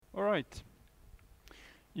right.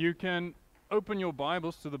 You can open your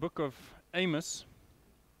Bibles to the book of Amos.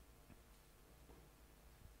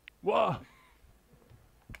 Whoa!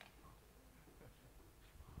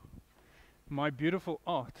 My beautiful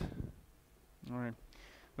art. All right.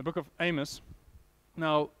 The book of Amos.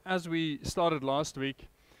 Now, as we started last week,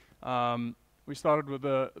 we started with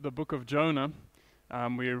the book of Jonah.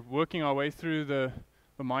 We're working our way through the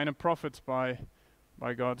minor prophets by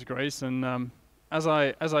God's grace, and as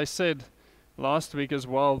I said last week as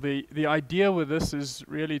well, the idea with this is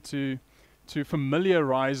really to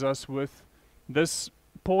familiarize us with this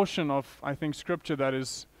portion of, I think, Scripture that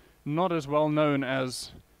is not as well known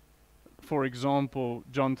as, for example,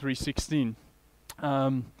 John 3:16.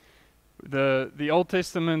 The Old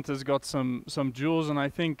Testament has got some jewels, and I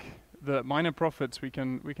think the minor prophets we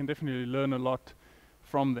can definitely learn a lot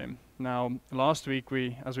from them. Now, last week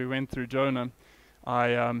as we went through Jonah,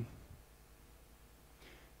 I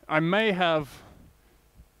may have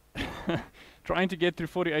trying to get through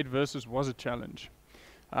 48 verses was a challenge.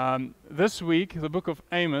 This week, the book of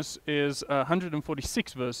Amos is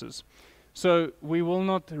 146 verses. So we will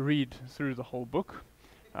not read through the whole book.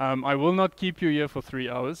 I will not keep you here for 3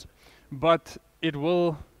 hours, but it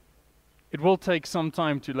will take some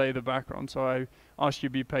time to lay the background. So I ask you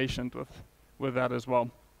to be patient with that as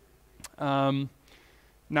well.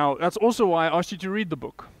 Now, that's also why I asked you to read the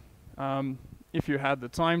book. If you had the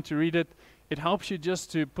time to read it, it helps you just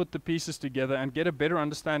to put the pieces together and get a better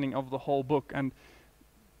understanding of the whole book. And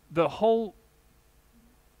the whole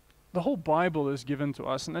Bible is given to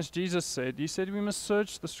us. And as Jesus said, He said we must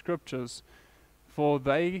search the Scriptures, for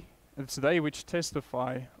it's they which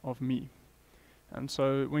testify of me. And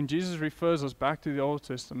so when Jesus refers us back to the Old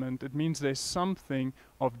Testament, it means there's something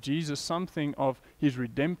of Jesus, something of His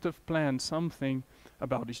redemptive plan, something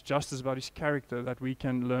about His justice, about His character that we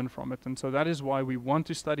can learn from it. And so that is why we want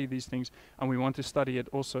to study these things, and we want to study it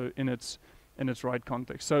also in its right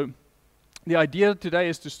context. So the idea today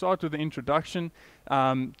is to start with the introduction,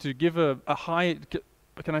 to give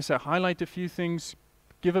highlight a few things,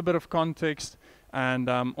 give a bit of context, and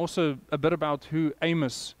also a bit about who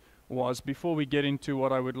Amos was before we get into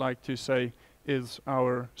what I would like to say is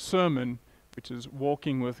our sermon, which is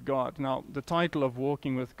Walking with God. Now, the title of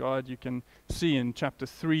Walking with God you can see in chapter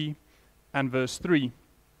 3 and verse 3.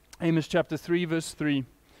 Amos chapter 3, verse 3.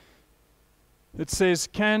 It says,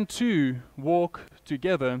 "Can two walk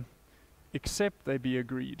together except they be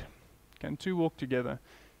agreed?" Can two walk together?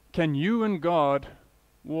 Can you and God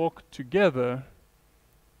walk together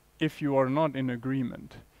if you are not in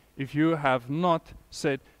agreement? If you have not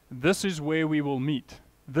said, this is where we will meet,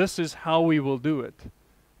 this is how we will do it,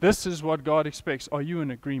 this is what God expects, are you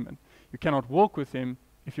in agreement? You cannot walk with Him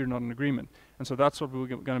if you're not in agreement. And so that's what we're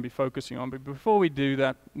going to be focusing on. But before we do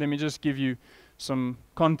that, let me just give you some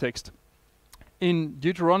context. In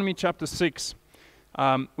Deuteronomy chapter 6,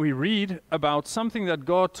 we read about something that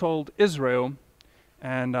God told Israel,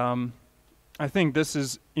 and I think this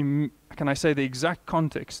is, can I say, the exact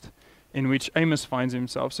context in which Amos finds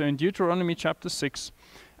himself. So in Deuteronomy chapter 6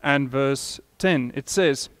 and verse 10, it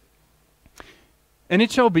says, "And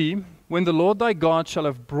it shall be, when the Lord thy God shall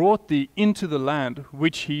have brought thee into the land,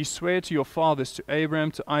 which He sware to your fathers, to Abraham,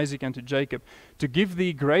 to Isaac, and to Jacob, to give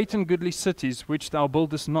thee great and goodly cities, which thou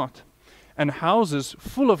buildest not, and houses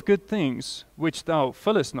full of good things, which thou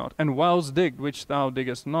fillest not, and wells digged, which thou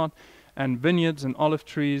diggest not, and vineyards and olive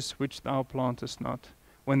trees, which thou plantest not,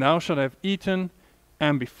 when thou shalt have eaten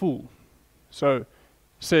and be full." So it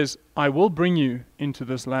says, I will bring you into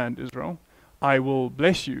this land, Israel. I will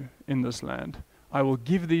bless you in this land. I will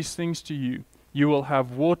give these things to you. You will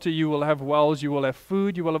have water, you will have wells, you will have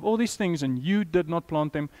food, you will have all these things, and you did not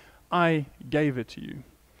plant them. I gave it to you.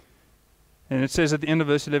 And it says at the end of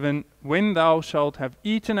verse 11, "When thou shalt have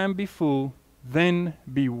eaten and be full, then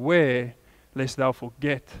beware lest thou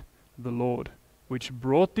forget the Lord, which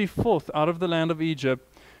brought thee forth out of the land of Egypt,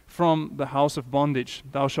 from the house of bondage.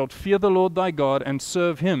 Thou shalt fear the Lord thy God, and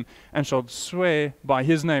serve Him, and shalt swear by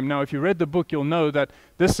His name." Now, if you read the book, you'll know that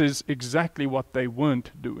this is exactly what they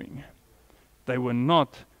weren't doing. They were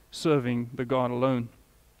not serving the God alone.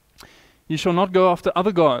 "Ye shall not go after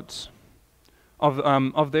other gods,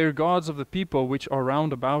 of their gods of the people which are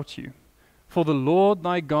round about you. For the Lord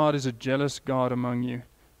thy God is a jealous God among you,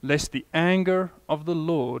 lest the anger of the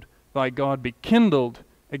Lord thy God be kindled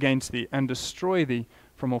against thee, and destroy thee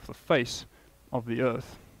from off the face of the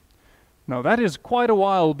earth." Now that is quite a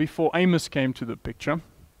while before Amos came to the picture.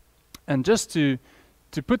 And just to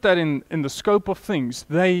put that in the scope of things,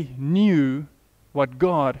 they knew what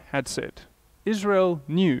God had said. Israel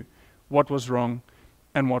knew what was wrong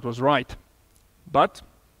and what was right. But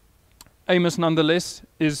Amos nonetheless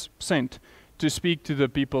is sent to speak to the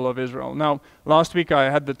people of Israel. Now, last week I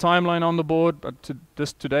had the timeline on the board, but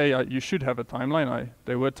today you should have a timeline.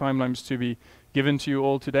 There were timelines to be given to you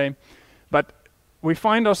all today. But we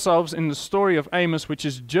find ourselves in the story of Amos, which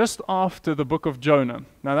is just after the book of Jonah.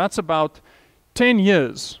 Now, that's about 10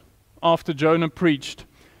 years after Jonah preached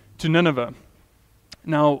to Nineveh.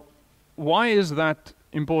 Now, why is that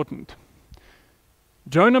important?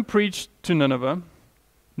 Jonah preached to Nineveh.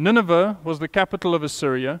 Nineveh was the capital of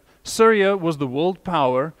Assyria. Syria was the world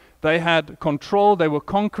power. They had control, they were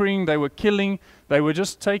conquering, they were killing, they were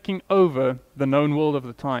just taking over the known world of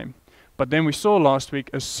the time. But then we saw last week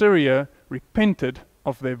Assyria repented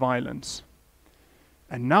of their violence.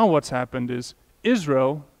 And now what's happened is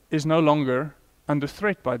Israel is no longer under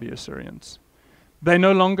threat by the Assyrians. They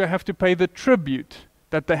no longer have to pay the tribute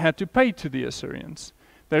that they had to pay to the Assyrians.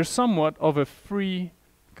 They're somewhat of a free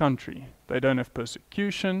country. They don't have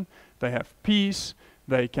persecution, they have peace,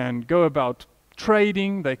 they can go about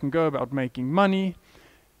trading, they can go about making money.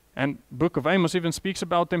 And Book of Amos even speaks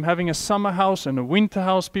about them having a summer house and a winter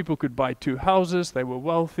house. People could buy 2 houses, they were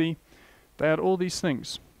wealthy. They had all these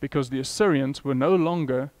things because the Assyrians were no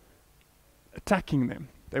longer attacking them.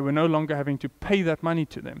 They were no longer having to pay that money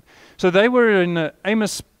to them. So they were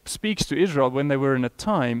Amos speaks to Israel when they were in a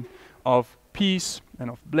time of peace and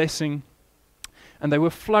of blessing, and they were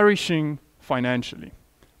flourishing financially.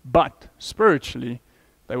 But spiritually,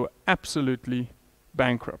 they were absolutely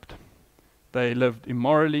bankrupt. They lived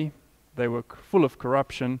immorally, they were full of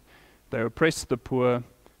corruption, they oppressed the poor,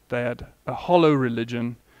 they had a hollow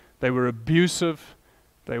religion, they were abusive,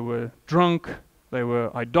 they were drunk, they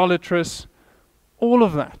were idolatrous, all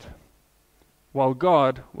of that, while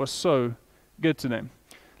God was so good to them.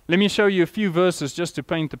 Let me show you a few verses just to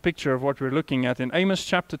paint the picture of what we're looking at. In Amos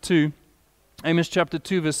chapter 2,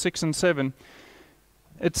 verse 6 and 7,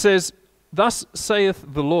 it says, "Thus saith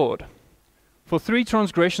the Lord, for 3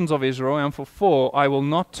 transgressions of Israel, and for 4, I will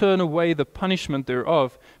not turn away the punishment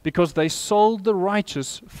thereof, because they sold the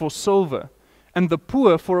righteous for silver, and the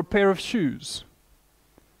poor for a pair of shoes."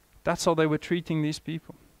 That's how they were treating these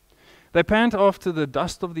people. They pant after the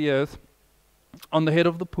dust of the earth on the head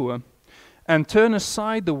of the poor, and turn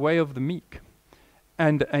aside the way of the meek.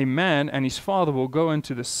 And a man and his father will go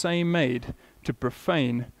into the same maid to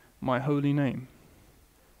profane my holy name.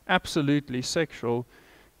 Absolutely sexual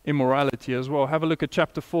immorality as well. Have a look at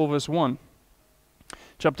chapter 4, verse 1.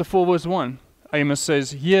 Chapter 4, verse 1. Amos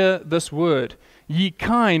says, "Hear this word, ye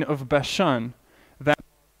kine of Bashan, that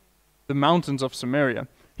the mountains of Samaria."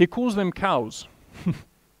 He calls them cows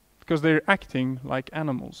because they're acting like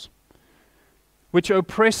animals. "Which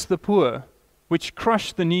oppress the poor, which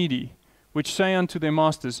crush the needy, which say unto their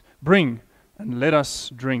masters, Bring, and let us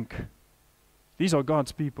drink." These are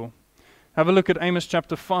God's people. Have a look at Amos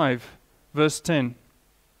chapter 5, verse 10.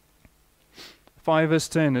 5 verse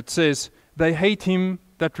 10, it says, "They hate him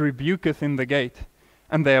that rebuketh in the gate,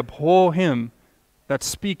 and they abhor him that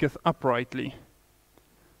speaketh uprightly.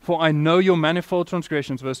 For I know your manifold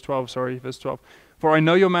transgressions," verse 12. "For I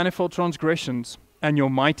know your manifold transgressions and your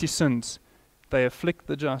mighty sins. They afflict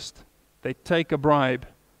the just, they take a bribe,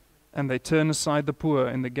 and they turn aside the poor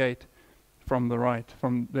in the gate from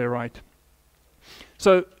their right."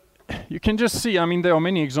 So you can just see, there are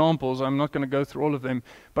many examples. I'm not going to go through all of them.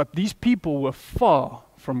 But these people were far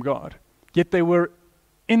from God. Yet they were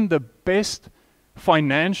in the best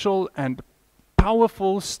financial and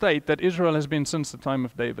powerful state that Israel has been since the time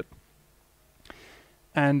of David.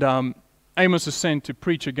 And Amos is sent to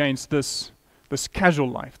preach against this casual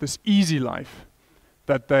life, this easy life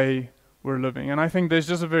that they were living. And I think there's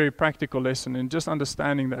just a very practical lesson in just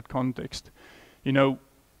understanding that context.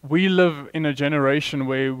 We live in a generation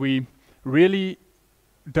where we really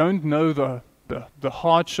don't know the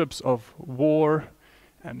hardships of war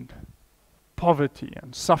and poverty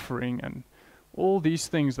and suffering and all these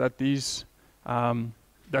things that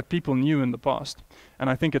that people knew in the past. And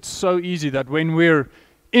I think it's so easy that when we're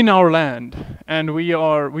in our land and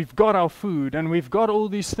we've got our food and we've got all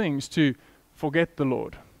these things, to forget the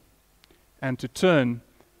Lord and to turn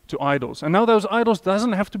to idols. And now those idols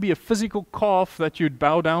doesn't have to be a physical calf that you'd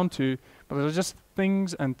bow down to, but they're just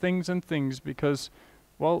things and things and things because,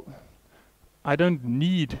 well, I don't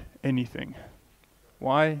need anything.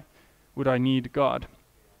 Why would I need God?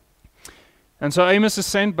 And so Amos is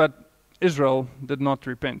sent, but Israel did not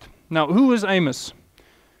repent. Now, who was Amos?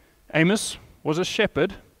 Amos was a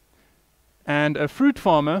shepherd and a fruit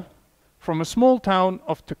farmer from a small town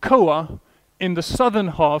of Tekoa in the southern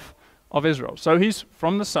half of Israel. So he's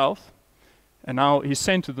from the south, and now he's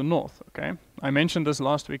sent to the north. Okay, I mentioned this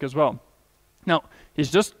last week as well. Now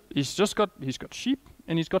he's got sheep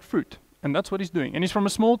and he's got fruit, And that's what he's doing. And he's from a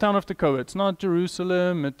small town of Tekoa. It's not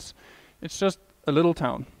Jerusalem. It's just a little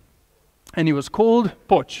town. And he was called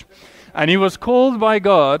Poch. And he was called by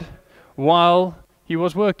God while he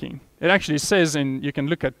was working. It actually says, you can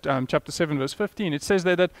look at chapter 7, verse 15, it says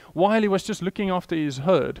there that while he was just looking after his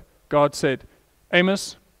herd, God said,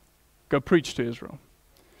 Amos, go preach to Israel.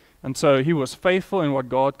 And so he was faithful in what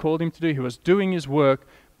God called him to do. He was doing his work,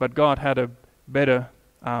 but God had a better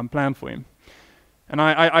plan for him. And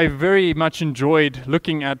I very much enjoyed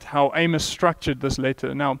looking at how Amos structured this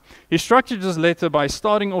letter. Now, he structured this letter by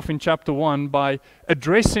starting off in chapter 1 by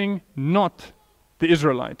addressing not the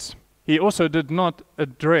Israelites. He also did not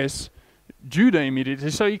address Judah immediately.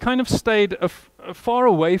 So he kind of stayed far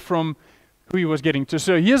away from who he was getting to.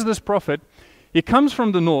 So here's this prophet. He comes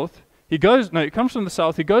from the north. He comes from the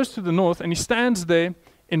south. He goes to the north, and he stands there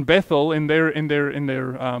in Bethel, in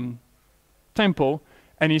their temple,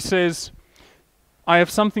 and he says, I have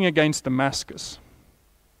something against Damascus.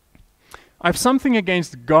 I have something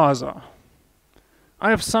against Gaza.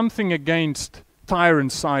 I have something against Tyre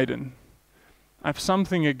and Sidon. I have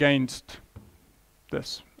something against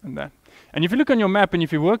this and that. And if you look on your map and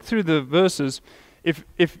if you work through the verses, if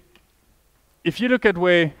you look at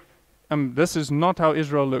where, this is not how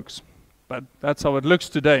Israel looks, but that's how it looks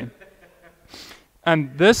today.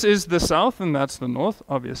 And this is the south and that's the north,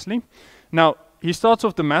 obviously. Now, he starts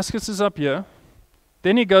off, Damascus is up here.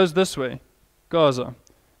 Then he goes this way, Gaza.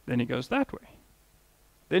 Then he goes that way.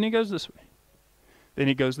 Then he goes this way. Then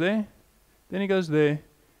he goes there. Then he goes there.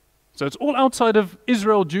 So it's all outside of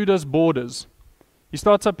Israel, Judah's borders. He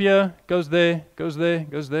starts up here, goes there, goes there,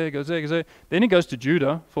 goes there, goes there, goes there. Then he goes to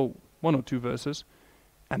Judah for 1 or 2 verses.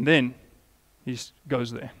 And then he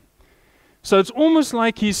goes there. So it's almost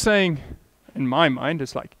like he's saying, in my mind,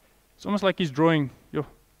 it's almost like he's drawing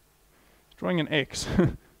an X.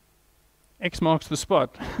 X marks the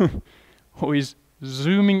spot. Or he's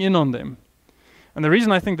zooming in on them. And the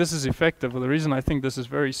reason I think this is effective, or the reason I think this is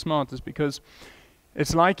very smart, is because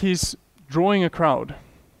it's like he's drawing a crowd.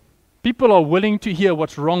 People are willing to hear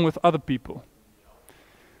what's wrong with other people.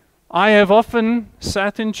 I have often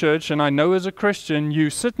sat in church, and I know as a Christian, you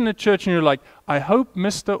sit in a church and you're like, I hope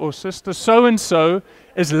Mr. or Sister so-and-so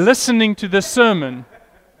is listening to this sermon.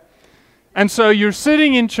 And so you're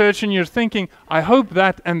sitting in church and you're thinking, I hope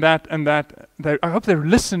that and that and that, I hope they're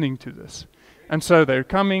listening to this. And so they're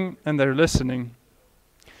coming and they're listening.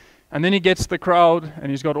 And then he gets the crowd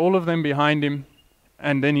and he's got all of them behind him.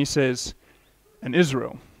 And then he says, and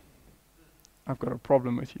Israel, I've got a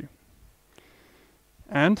problem with you.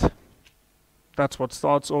 And that's what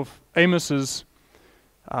starts off Amos's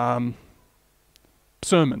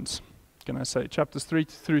sermons. Can I say, chapters 3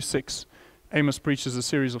 through 6. Amos preaches a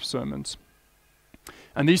series of sermons.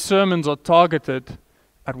 And these sermons are targeted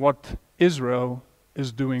at what Israel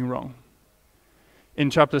is doing wrong. In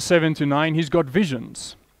chapter 7 to 9, he's got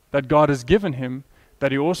visions that God has given him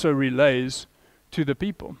that he also relays to the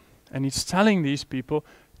people. And he's telling these people,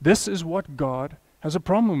 this is what God has a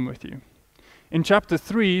problem with you. In chapter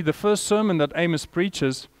 3, the first sermon that Amos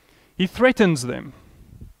preaches, he threatens them.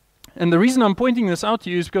 And the reason I'm pointing this out to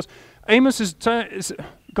you is because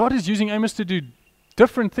God is using Amos to do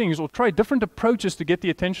different things or try different approaches to get the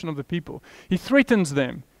attention of the people. He threatens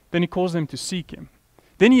them. Then he calls them to seek him.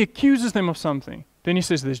 Then he accuses them of something. Then he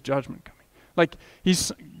says there's judgment coming. Like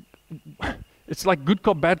it's like good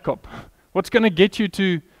cop, bad cop. What's going to get you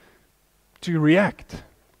to react?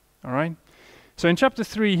 All right? So in chapter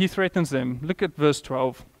 3, he threatens them. Look at verse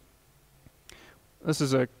 12. This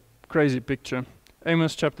is a crazy picture.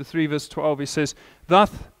 Amos chapter 3, verse 12, he says,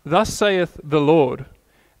 Thus saith the Lord,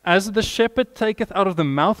 as the shepherd taketh out of the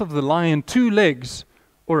mouth of the lion 2 legs,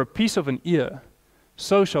 or a piece of an ear,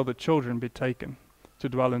 so shall the children be taken to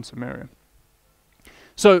dwell in Samaria.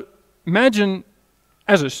 So imagine,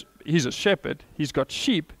 he's a shepherd, he's got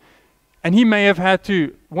sheep, and he may have had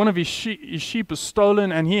to, one of his sheep is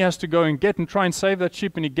stolen, and he has to go and try and save that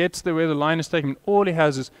sheep, and he gets there where the lion is taken, and all he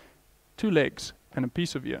has is 2 legs and a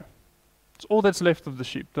piece of ear. It's all that's left of the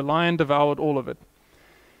sheep. The lion devoured all of it.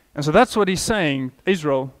 And so that's what he's saying,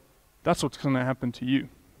 Israel, that's what's going to happen to you.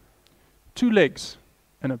 2 legs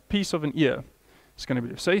and a piece of an ear. It's going to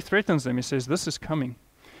be. So he threatens them. He says, this is coming.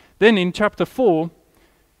 Then in chapter 4,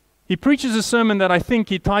 he preaches a sermon that I think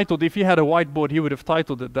he titled, if he had a whiteboard, he would have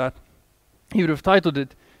titled it that. He would have titled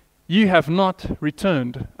it, Ye have not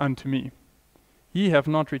returned unto me. Ye have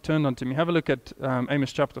not returned unto me. Have a look at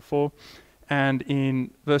Amos chapter 4. And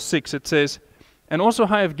in verse 6 it says, And also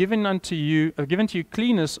I have given to you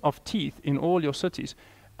cleanness of teeth in all your cities,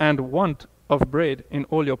 and want of bread in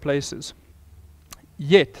all your places.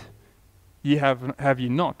 Yet ye have ye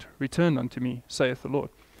not returned unto me, saith the Lord.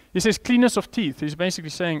 He says cleanness of teeth. He's basically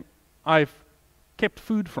saying, I've kept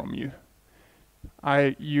food from you.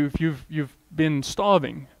 You've been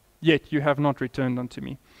starving, yet you have not returned unto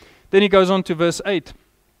me. Then he goes on to verse 8.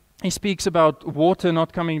 He speaks about water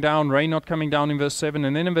not coming down, rain not coming down in verse 7.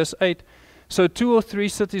 And then in verse 8, so 2 or 3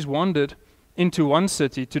 cities wandered into one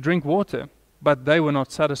city to drink water, but they were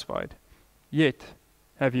not satisfied. Yet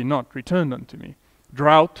have ye not returned unto me.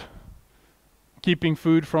 Drought, keeping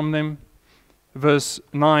food from them. Verse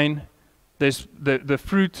 9, there's the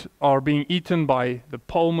fruit are being eaten by the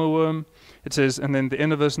palmer worm. It says, and then the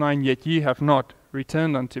end of verse 9, yet ye have not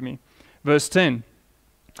returned unto me. Verse 10,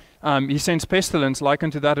 he sends pestilence like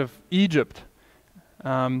unto that of Egypt,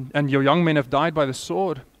 and your young men have died by the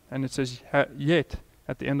sword. And it says, yet,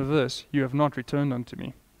 at the end of verse, you have not returned unto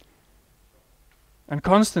me. And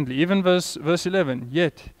constantly, even verse 11,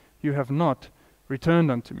 yet you have not returned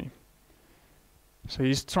unto me. So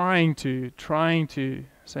he's trying to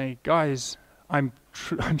say, guys, I'm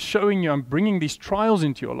showing you, I'm bringing these trials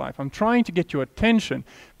into your life. I'm trying to get your attention,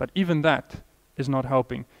 but even that is not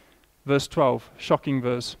helping. Verse 12, shocking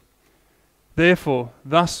verse. Therefore,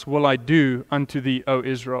 thus will I do unto thee, O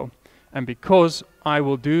Israel, and because I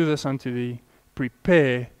will do this unto thee,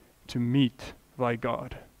 prepare to meet thy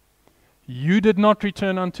God. You did not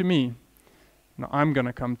return unto me, now I'm going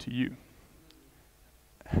to come to you.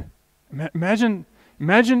 Imagine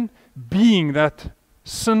being that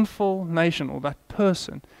sinful nation or that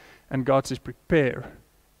person, and God says, prepare,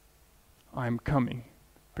 I am coming.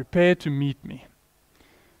 Prepare to meet me.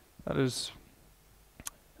 That is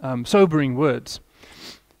sobering words.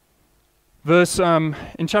 Verse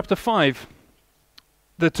in chapter 5,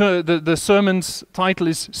 the sermon's title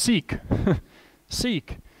is Seek.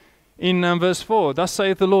 Seek. In verse 4, thus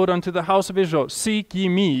saith the Lord unto the house of Israel, seek ye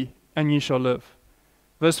me, and ye shall live.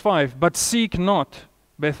 Verse 5, but seek not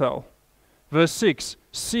Bethel. Verse 6,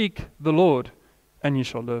 seek the Lord, and ye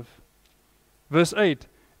shall live. Verse 8,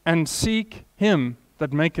 and seek him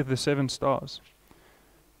that maketh the 7 stars.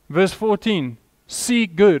 Verse 14,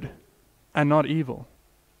 seek good and not evil.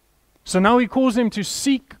 So now he calls them to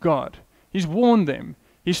seek God. He's warned them.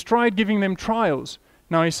 He's tried giving them trials.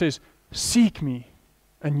 Now he says, seek me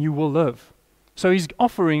and you will live. So he's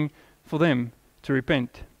offering for them to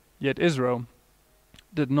repent. Yet Israel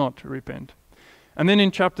did not repent. And then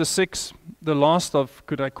in chapter 6, the last of,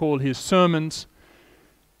 could I call, his sermons,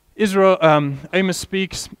 Amos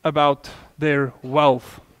speaks about their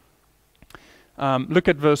wealth. Look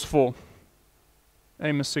at verse 4.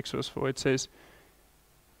 Amos 6 verse 4. It says,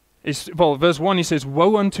 verse 1 he says,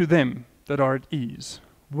 woe unto them that are at ease.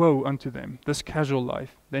 Woe unto them, this casual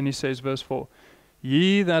life. Then he says, verse 4,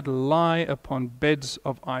 ye that lie upon beds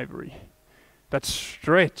of ivory, that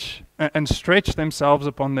stretch themselves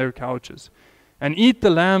upon their couches, and eat the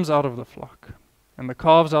lambs out of the flock, and the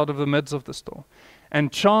calves out of the midst of the store,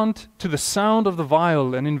 and chant to the sound of the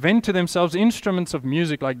viol, and invent to themselves instruments of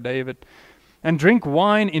music like David, and drink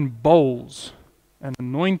wine in bowls, and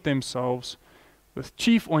anoint themselves with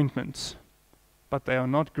chief ointments, but they are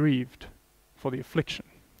not grieved for the affliction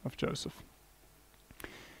of Joseph.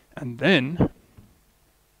 And then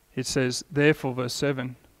it says, therefore, verse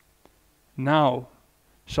 7, now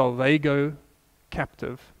shall they go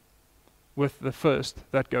captive with the first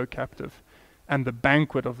that go captive, and the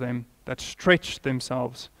banquet of them that stretch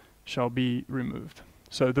themselves shall be removed.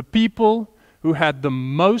 So the people who had the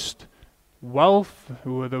most wealth,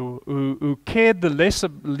 who cared the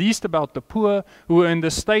least about the poor, who were in the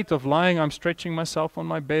state of lying, I'm stretching myself on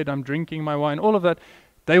my bed, I'm drinking my wine, all of that,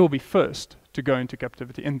 they will be first to go into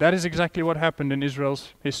captivity. And that is exactly what happened in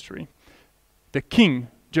Israel's history. The king,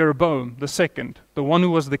 Jeroboam II, the one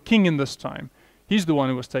who was the king in this time, he's the one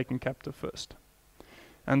who was taken captive first.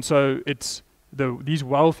 And so it's these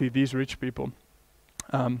wealthy, these rich people.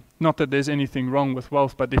 Not that there's anything wrong with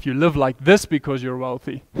wealth, but if you live like this because you're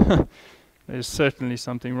wealthy, there's certainly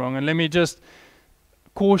something wrong. And let me just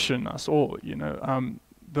caution us all,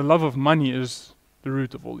 the love of money is the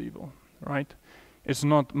root of all evil, right? It's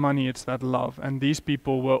not money, it's that love. And these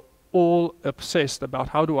people were all obsessed about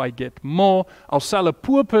how do I get more. I'll sell a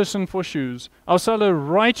poor person for shoes. I'll sell a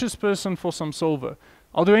righteous person for some silver.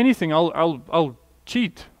 I'll do anything. I'll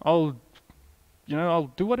cheat. I'll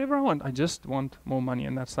do whatever I want. I just want more money.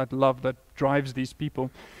 And that's that love that drives these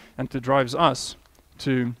people and drives us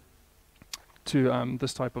to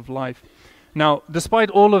this type of life. Now, despite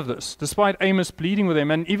all of this, despite Amos pleading with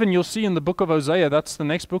them, and even you'll see in the book of Hosea, that's the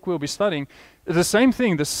next book we'll be studying, the same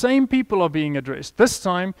thing, the same people are being addressed. This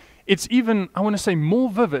time, it's even, I want to say, more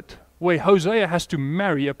vivid, where Hosea has to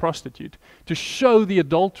marry a prostitute to show the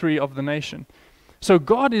adultery of the nation. So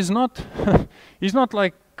God is not, he's not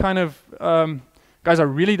like kind of guys, I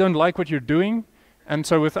really don't like what you're doing, and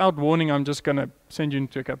so without warning, I'm just going to send you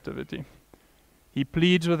into captivity. He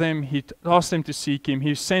pleads with them. He asks them to seek him.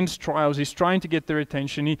 He sends trials. He's trying to get their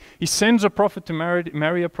attention. He sends a prophet to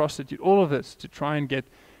marry a prostitute. All of this to try and get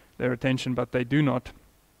their attention, but they do not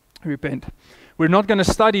repent. We're not going to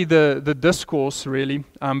study the discourse, really,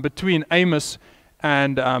 between Amos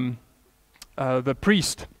and the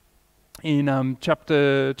priest in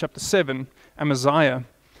chapter 7, Amaziah.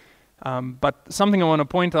 But something I want to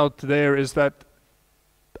point out there is that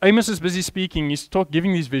Amos is busy speaking. He's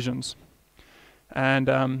giving these visions.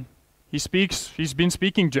 And he's been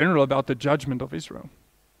speaking general about the judgment of Israel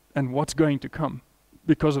and what's going to come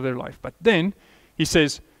because of their life. But then he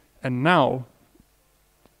says, and now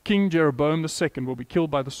King Jeroboam II will be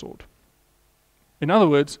killed by the sword. In other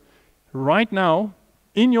words, right now,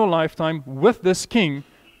 in your lifetime, with this king,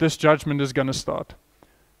 this judgment is going to start.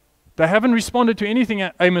 They haven't responded to anything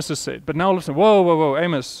Amos has said. But now listen, whoa,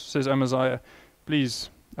 Amos, says Amaziah, please,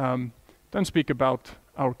 don't speak about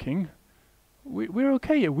our king. We're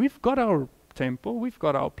okay here. We've got our temple. We've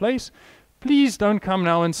got our place. Please don't come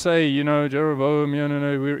now and say, Jeroboam,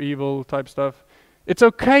 no, we're evil type stuff. It's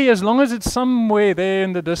okay as long as it's somewhere there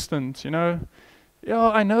in the distance, Yeah,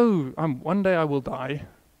 I know one day I will die.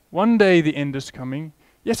 One day the end is coming.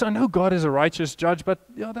 Yes, I know God is a righteous judge, but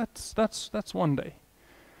that's one day.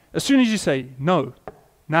 As soon as you say, no,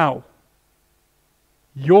 now,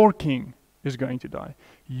 your king is going to die.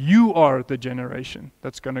 You are the generation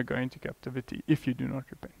that's going to go into captivity if you do not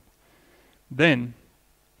repent. Then,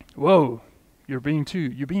 whoa, you're being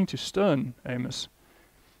too stern, Amos.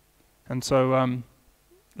 And so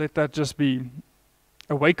let that just be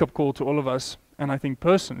a wake-up call to all of us, and I think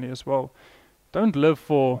personally as well. Don't live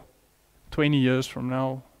for 20 years from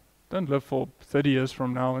now. Don't live for 30 years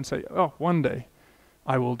from now and say, oh, one day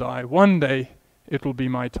I will die. One day it will be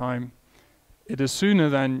my time. It is sooner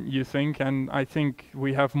than you think, and I think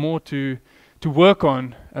we have more to work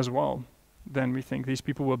on as well than we think. These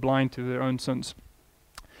people were blind to their own sins.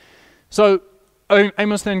 So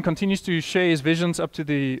Amos then continues to share his visions up to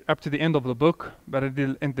the end of the book. But at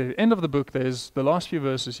the end of the book, there's the last few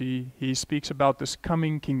verses. He speaks about this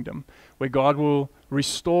coming kingdom where God will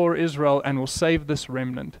restore Israel and will save this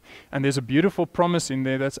remnant. And there's a beautiful promise in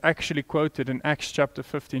there that's actually quoted in Acts chapter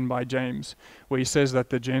 15 by James, where he says that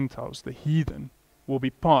the Gentiles, the heathen, will be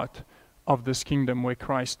part of this kingdom where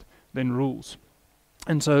Christ then rules.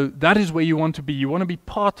 And so that is where you want to be. You want to be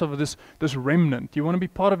part of this remnant. You want to be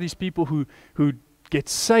part of these people who get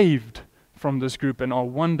saved from this group and are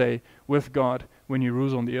one day with God when he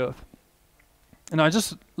rules on the earth. And I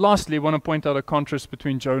just lastly want to point out a contrast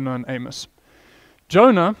between Jonah and Amos.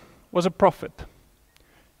 Jonah was a prophet,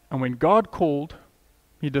 and when God called,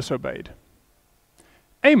 he disobeyed.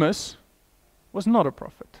 Amos was not a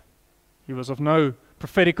prophet. He was of no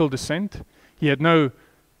prophetical descent. He had no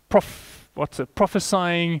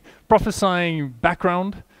prophesying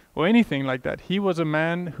background or anything like that. He was a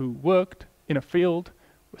man who worked in a field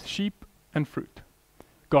with sheep and fruit.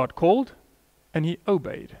 God called and he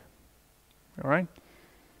obeyed. All right?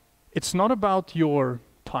 It's not about your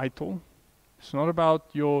title. It's not about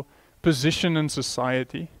your position in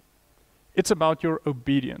society. It's about your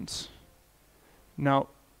obedience. Now,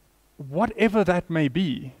 whatever that may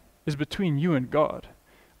be is between you and God.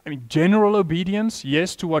 I mean, general obedience,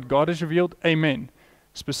 yes, to what God has revealed, amen.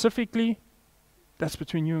 Specifically, that's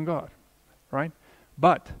between you and God, right?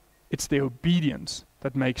 But it's the obedience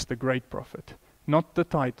that makes the great prophet, not the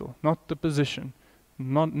title, not the position,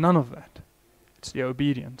 none of that. It's the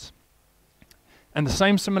obedience. And the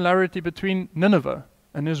same similarity between Nineveh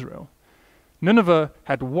and Israel. Nineveh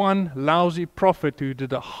had one lousy prophet who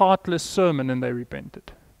did a heartless sermon and they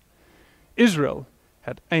repented. Israel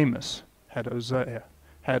had Amos, had Hosea,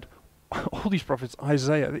 had all these prophets,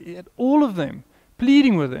 Isaiah, he had all of them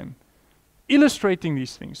pleading with them, illustrating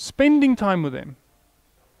these things, spending time with them,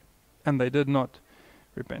 and they did not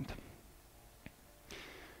repent.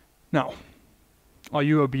 Now, are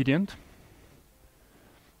you obedient?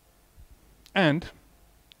 And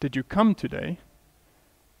did you come today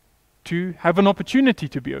to have an opportunity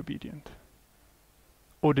to be obedient?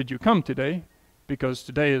 Or did you come today because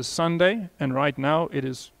today is Sunday and right now it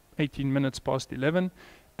is 18 minutes past 11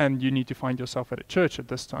 and you need to find yourself at a church at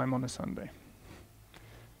this time on a Sunday?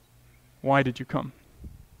 Why did you come?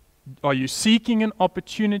 Are you seeking an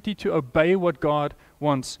opportunity to obey what God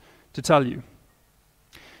wants to tell you?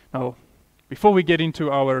 Now, before we get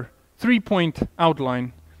into our 3-point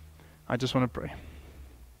outline, I just want to pray.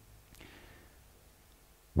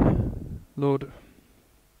 Lord,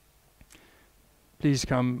 please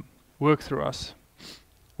come work through us.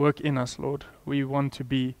 Work in us, Lord. We want to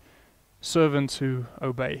be servants who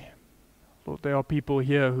obey. Lord, there are people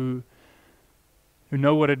here who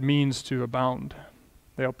know what it means to abound.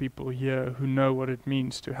 There are people here who know what it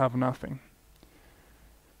means to have nothing.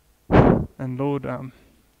 And Lord,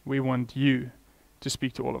 we want you to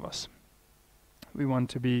speak to all of us. We want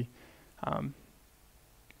to be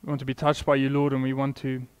touched by you, Lord, and we want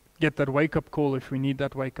to get that wake-up call if we need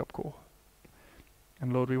that wake-up call.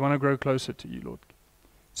 And Lord, we want to grow closer to you, Lord.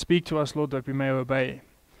 Speak to us, Lord, that we may obey.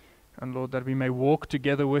 And Lord, that we may walk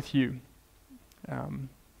together with you,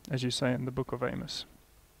 as you say in the book of Amos.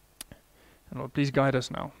 And Lord, please guide us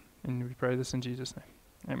now. And we pray this in Jesus'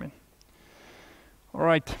 name. Amen. All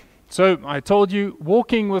right. So I told you,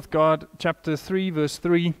 walking with God, chapter 3, verse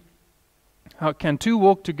 3. How can two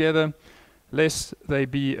walk together lest they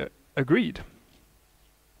be agreed?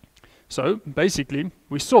 So basically,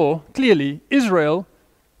 we saw clearly Israel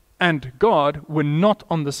and God were not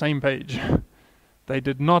on the same page. They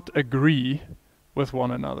did not agree with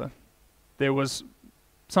one another.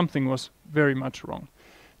 Something was very much wrong.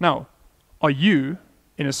 Now, are you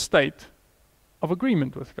in a state of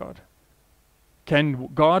agreement with God? Can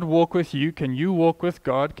God walk with you? Can you walk with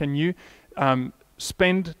God? Can you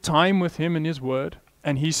spend time with Him in His Word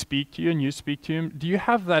and He speak to you and you speak to Him? Do you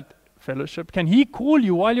have that fellowship? Can He call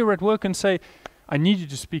you while you're at work and say, I need you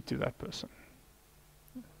to speak to that person?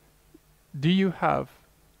 Do you have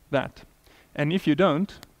that? And if you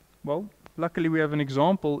don't, well, luckily we have an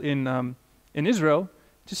example in Israel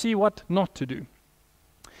to see what not to do.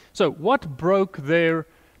 So what broke their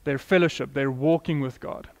fellowship, their walking with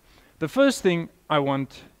God? The first thing I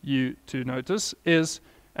want you to notice is,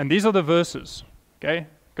 and these are the verses, okay?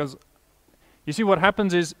 Because you see what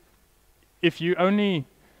happens is, if you only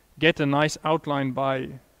get a nice outline by,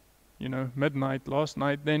 midnight last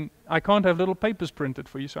night, then I can't have little papers printed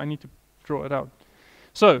for you, so I need to draw it out.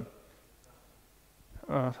 So,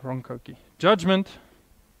 wrong cookie. Judgment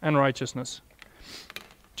and righteousness.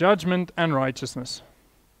 Judgment and righteousness.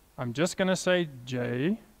 I'm just going to say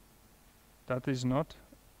J. That is not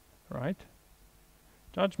right.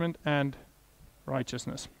 Judgment and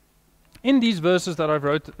righteousness. In these verses that I've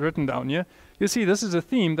written down here, you'll see this is a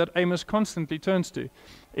theme that Amos constantly turns to.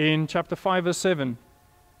 In chapter 5, verse 7.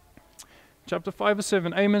 Chapter 5, verse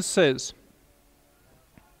 7, Amos says,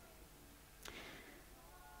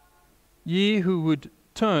 Ye who would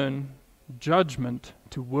turn judgment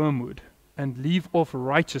to wormwood and leave off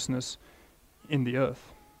righteousness in the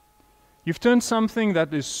earth. You've turned something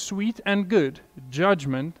that is sweet and good,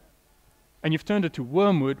 judgment, and you've turned it to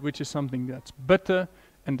wormwood, which is something that's bitter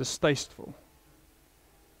and distasteful.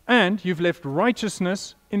 And you've left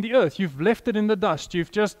righteousness in the earth. You've left it in the dust.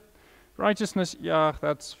 Righteousness,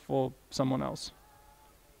 that's for someone else.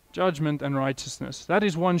 Judgment and righteousness. That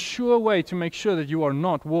is one sure way to make sure that you are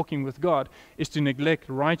not walking with God, is to neglect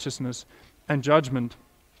righteousness and judgment.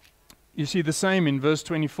 You see the same in verse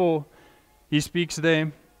 24. He speaks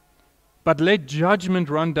there, but let judgment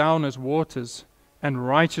run down as waters, and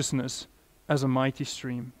righteousness as a mighty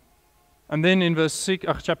stream. And then in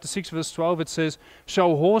chapter 6, verse 12, it says,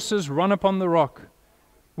 shall horses run upon the rock?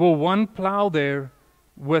 Will one plow there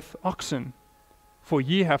with oxen? For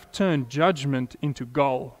ye have turned judgment into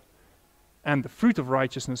gall, and the fruit of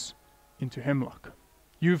righteousness into hemlock.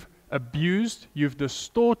 You've abused, you've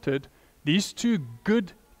distorted these two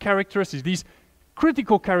good characteristics, these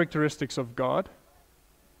critical characteristics of God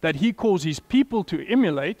that He calls His people to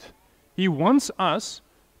emulate. He wants us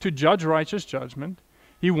to judge righteous judgment.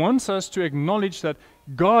 He wants us to acknowledge that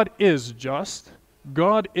God is just,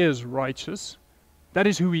 God is righteous. That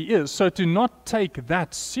is who He is. So to not take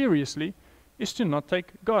that seriously is to not take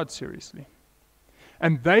God seriously.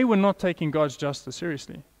 And they were not taking God's justice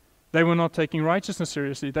seriously. They were not taking righteousness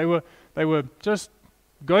seriously. They were just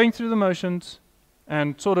going through the motions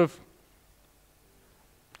and sort of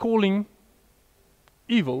calling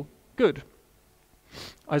evil good.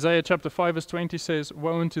 Isaiah chapter 5 verse 20 says,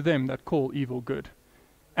 woe unto them that call evil good,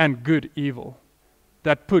 and good evil,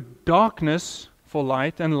 that put darkness for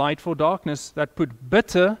light and light for darkness, that put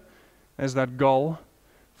bitter as that gall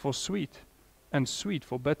for sweet, and sweet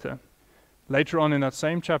for bitter. Later on in that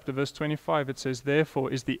same chapter, verse 25, it says,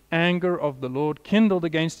 therefore is the anger of the Lord kindled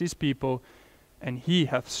against His people, and He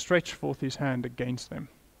hath stretched forth His hand against them.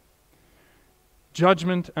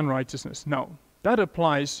 Judgment and righteousness. Now, that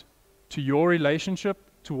applies to your relationship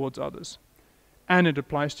towards others, and it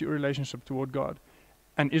applies to your relationship toward God.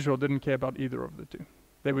 And Israel didn't care about either of the two.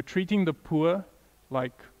 They were treating the poor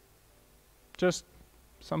like just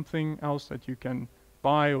something else that you can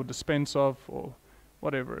buy or dispense of or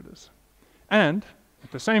whatever it is. And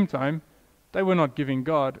at the same time, they were not giving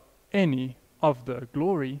God any of the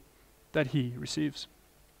glory that He receives.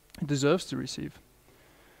 deserves to receive.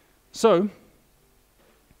 So,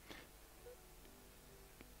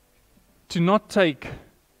 to not take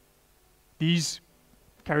these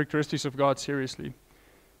characteristics of God seriously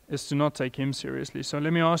is to not take Him seriously. So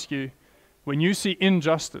let me ask you, when you see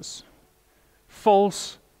injustice,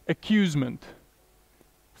 false accusement,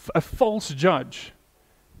 a false judge,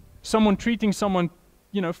 someone treating someone,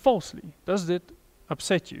 falsely, does it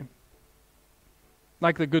upset you?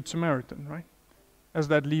 Like the Good Samaritan, right? As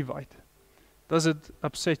that Levite. Does it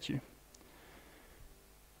upset you?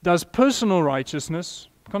 Does personal righteousness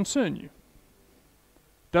concern you?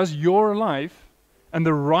 Does your life and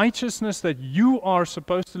the righteousness that you are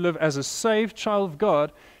supposed to live as a saved child of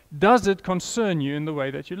God, does it concern you in the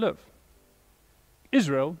way that you live?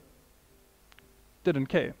 Israel didn't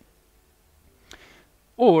care.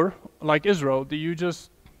 Or, like Israel, do you just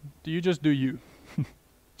do you?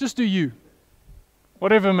 Just do you.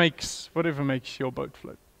 Whatever makes your boat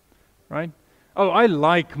float, right? Oh, I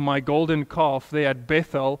like my golden calf there at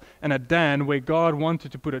Bethel and at Dan where God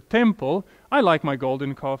wanted to put a temple. I like my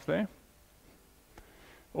golden calf there.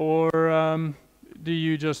 Or do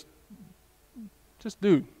you just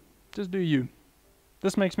do you?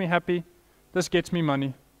 This makes me happy. This gets me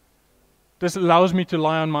money. This allows me to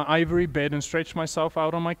lie on my ivory bed and stretch myself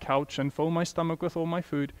out on my couch and fill my stomach with all my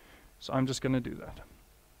food. So I'm just going to do that.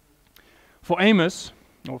 From Amos,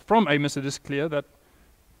 it is clear that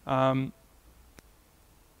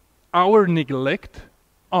our neglect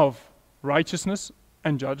of righteousness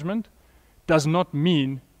and judgment does not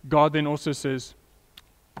mean God then also says,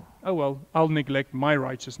 oh well, I'll neglect my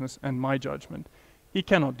righteousness and my judgment. He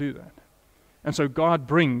cannot do that. And so God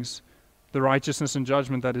brings the righteousness and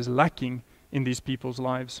judgment that is lacking in these people's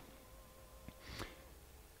lives.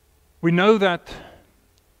 We know that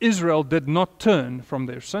Israel did not turn from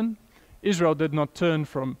their sin. Israel did not turn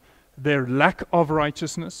from their lack of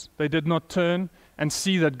righteousness. They did not turn and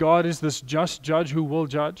see that God is this just judge who will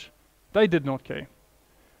judge. They did not care.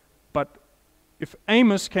 But if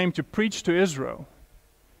Amos came to preach to Israel,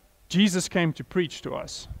 Jesus came to preach to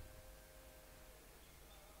us.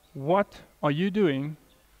 What are you doing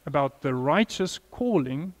about the righteous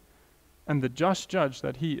calling and the just judge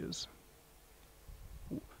that He is?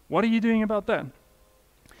 What are you doing about that?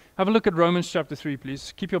 Have a look at Romans chapter 3,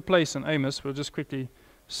 please. Keep your place in Amos. We'll just quickly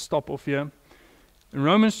stop off here. In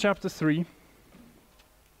Romans chapter 3,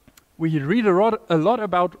 we read a lot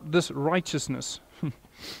about this righteousness.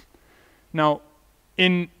 Now,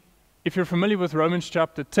 if you're familiar with Romans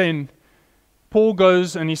chapter 10, Paul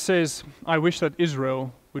goes and he says, I wish that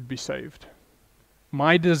Israel would be saved.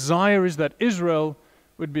 My desire is that Israel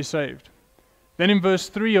would be saved. Then in verse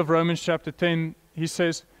 3 of Romans chapter 10, he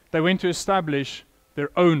says, they went to establish their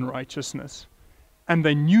own righteousness, and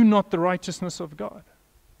they knew not the righteousness of God.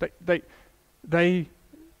 They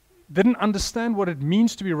didn't understand what it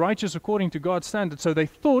means to be righteous according to God's standard, so they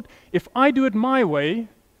thought, if I do it my way,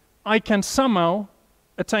 I can somehow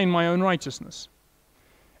attain my own righteousness.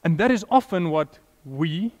 And that is often what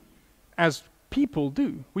we as people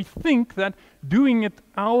do. We think that doing it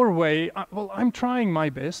our way, I'm trying my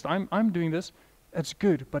best, I'm doing this, that's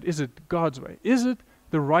good, but is it God's way? Is it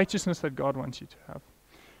the righteousness that God wants you to have?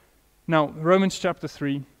 Now, Romans chapter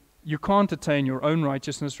 3, you can't attain your own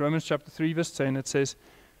righteousness. Romans chapter 3 verse 10, it says,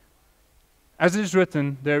 as it is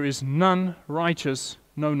written, there is none righteous,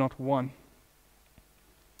 no, not one.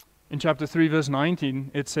 In chapter 3 verse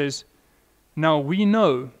 19, it says, now we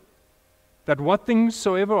know that what things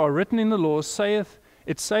soever are written in the law saith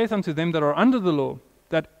unto them that are under the law,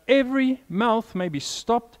 that every mouth may be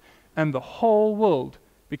stopped and the whole world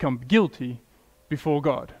become guilty before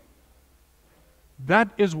God. That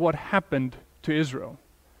is what happened to Israel.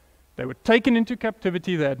 They were taken into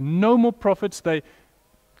captivity. They had no more prophets. They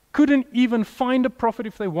couldn't even find a prophet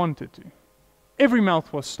if they wanted to. Every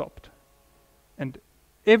mouth was stopped. And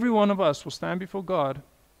every one of us will stand before God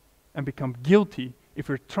and become guilty if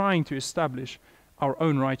we're trying to establish our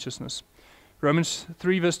own righteousness. Romans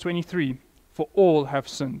 3 verse 23, for all have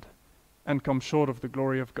sinned and come short of the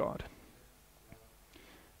glory of God.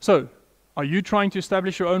 So, are you trying to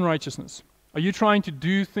establish your own righteousness? Are you trying to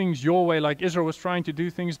do things your way like Israel was trying to do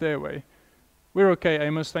things their way? We're okay,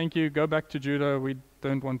 Amos, thank you. Go back to Judah. We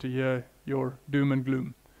don't want to hear your doom and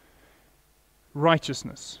gloom.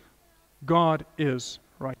 Righteousness. God is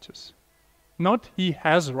righteous. Not He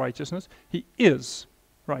has righteousness, He is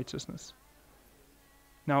righteousness.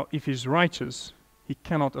 Now, if He's righteous, He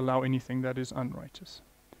cannot allow anything that is unrighteous.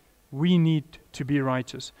 We need to be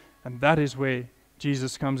righteous, and that is where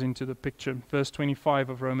Jesus comes into the picture. Verse 25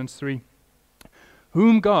 of Romans 3.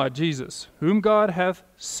 Whom God hath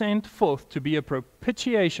sent forth to be a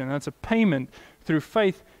propitiation, that's a payment through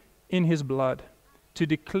faith in his blood, to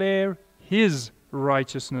declare his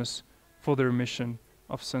righteousness for the remission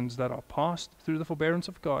of sins that are past through the forbearance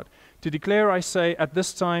of God. To declare, I say, at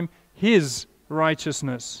this time, his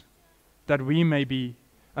righteousness, that we may be,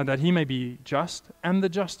 and that he may be just, and the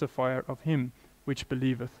justifier of him which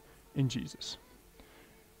believeth in Jesus.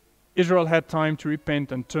 Israel had time to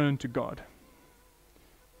repent and turn to God.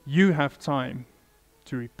 You have time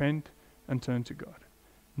to repent and turn to God.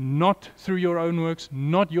 Not through your own works,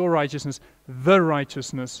 not your righteousness, the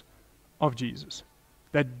righteousness of Jesus.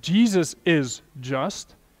 That Jesus is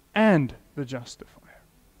just and the justifier.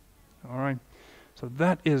 All right? So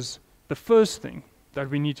that is the first thing that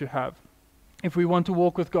we need to have. If we want to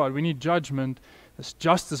walk with God, we need judgment, this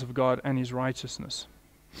justice of God and his righteousness.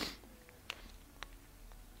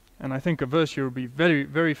 And I think a verse you'll be very,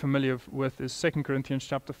 very familiar with is 2 Corinthians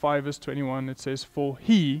chapter 5, verse 21. It says, "For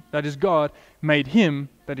he, that is God, made him,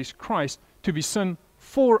 that is Christ, to be sin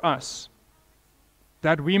for us,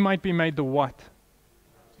 that we might be made the what?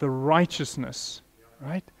 The righteousness,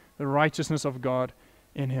 right? The righteousness of God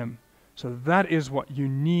in him." So that is what you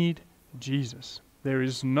need, Jesus. There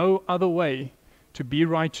is no other way to be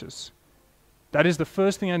righteous. That is the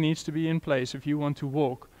first thing that needs to be in place if you want to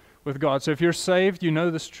walk with God. So if you're saved, you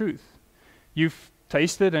know this truth. You've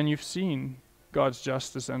tasted and you've seen God's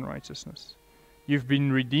justice and righteousness. You've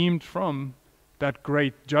been redeemed from that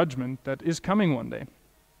great judgment that is coming one day.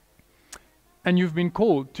 And you've been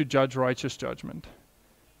called to judge righteous judgment.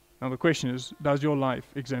 Now the question is, does your life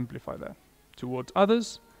exemplify that towards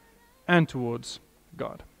others and towards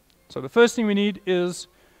God? So the first thing we need is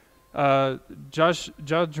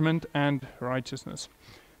judgment and righteousness.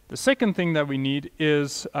 The second thing that we need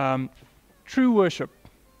is true worship.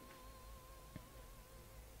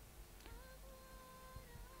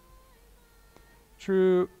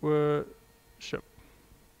 True worship.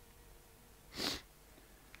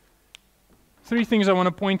 Three things I want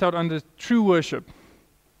to point out under true worship.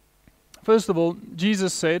 First of all,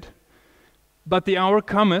 Jesus said, "But the hour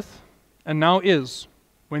cometh, and now is,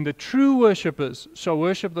 when the true worshippers shall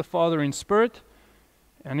worship the Father in spirit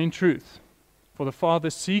and in truth. For the Father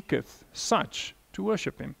seeketh such to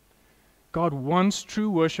worship him." God wants true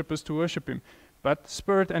worshippers to worship him, but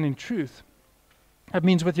spirit and in truth. That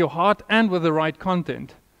means with your heart and with the right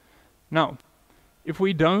content. Now, if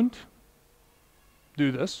we don't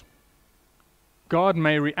do this, God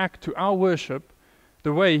may react to our worship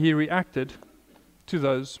the way he reacted to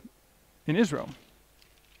those in Israel.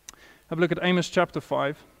 Have a look at Amos chapter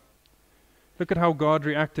 5. Look at how God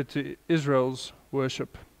reacted to Israel's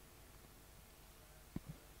worship.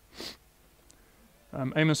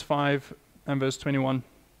 Amos 5 and verse 21.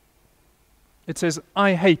 It says,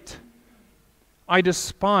 I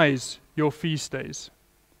despise your feast days,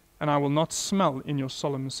 and I will not smell in your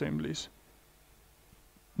solemn assemblies.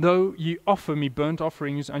 Though ye offer me burnt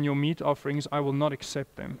offerings and your meat offerings, I will not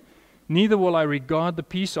accept them. Neither will I regard the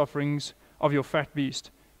peace offerings of your fat beast.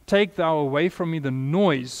 Take thou away from me the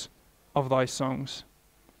noise of thy songs,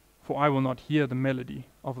 for I will not hear the melody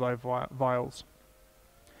of thy viols.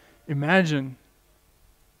 Imagine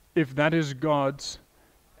if that is God's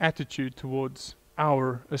attitude towards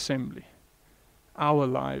our assembly, our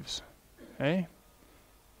lives. Eh?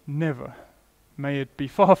 Never. May it be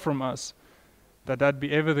far from us that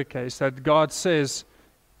be ever the case, that God says,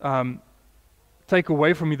 take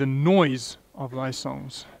away from me the noise of thy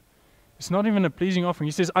songs. It's not even a pleasing offering.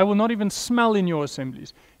 He says, I will not even smell in your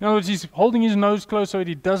assemblies. In other words, he's holding his nose close so that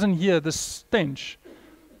he doesn't hear the stench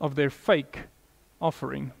of their fake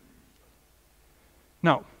offering.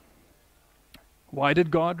 Now, why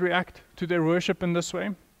did God react to their worship in this way?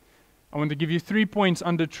 I want to give you 3 points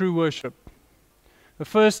under true worship. The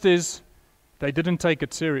first is, they didn't take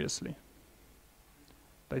it seriously.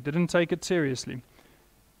 They didn't take it seriously.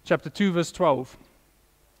 Chapter 2, verse 12.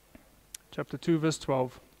 Chapter 2, verse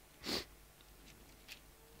 12.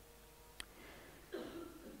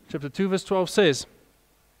 Chapter 2, verse 12 says,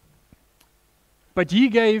 But ye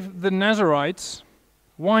gave the Nazarites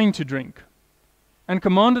wine to drink, and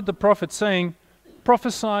commanded the prophet, saying,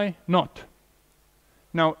 Prophesy not.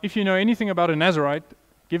 Now, if you know anything about a Nazarite,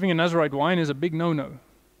 giving a Nazarite wine is a big no-no.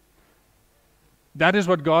 That is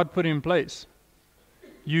what God put in place.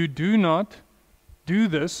 You do not do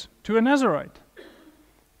this to a Nazarite.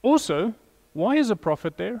 Also, why is a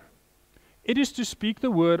prophet there? It is to speak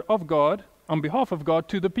the word of God on behalf of God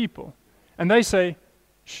to the people. And they say,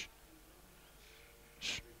 shh,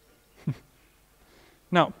 shh.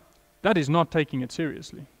 Now, that is not taking it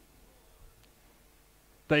seriously.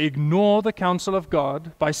 They ignore the counsel of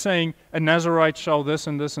God by saying, a Nazarite shall this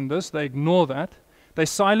and this and this. They ignore that. They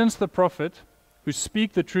silence the prophet who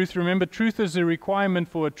speak the truth. Remember, truth is a requirement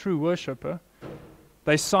for a true worshiper.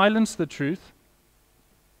 They silence the truth.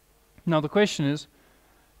 Now the question is,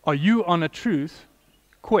 are you on a truth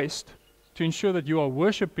quest to ensure that you are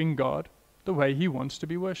worshiping God the way He wants to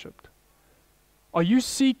be worshipped? Are you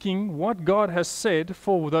seeking what God has said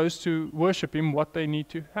for those to worship Him, what they need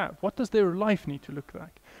to have? What does their life need to look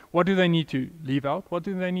like? What do they need to leave out? What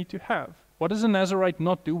do they need to have? What does a Nazirite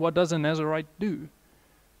not do? What does a Nazirite do?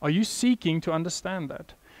 Are you seeking to understand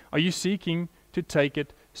that? Are you seeking to take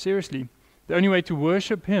it seriously? The only way to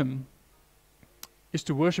worship Him is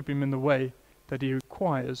to worship Him in the way that He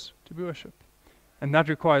requires to be worshipped. And that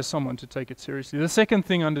requires someone to take it seriously. The second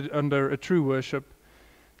thing under a true worship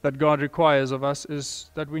that God requires of us is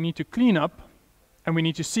that we need to clean up and we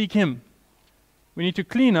need to seek Him. We need to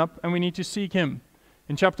clean up and we need to seek Him.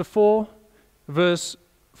 In chapter 4, verse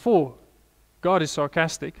 4, God is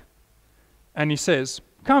sarcastic and He says,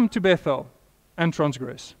 "Come to Bethel and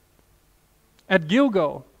transgress. At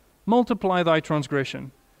Gilgal, multiply thy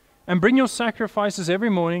transgression, and bring your sacrifices every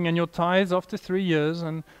morning and your tithes after 3 years,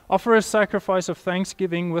 and offer a sacrifice of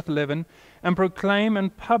thanksgiving with leaven, and proclaim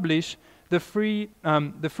and publish the free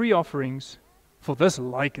offerings. For this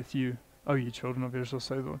liketh you, O ye children of Israel,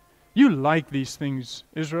 say the Lord." You like these things,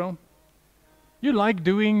 Israel. You like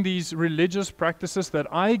doing these religious practices that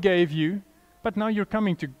I gave you, but now you're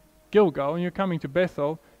coming to Gilgal and you're coming to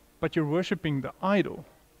Bethel, but you're worshiping the idol.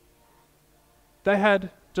 They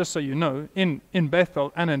had, just so you know, in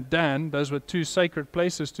Bethel and in Dan, those were two sacred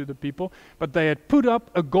places to the people, but they had put up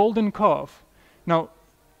a golden calf. Now,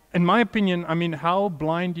 in my opinion, I mean, how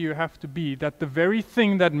blind do you have to be that the very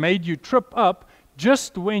thing that made you trip up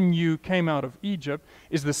just when you came out of Egypt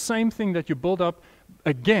is the same thing that you build up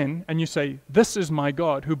again and you say, "This is my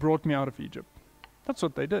God who brought me out of Egypt." That's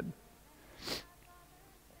what they did.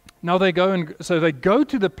 Now they go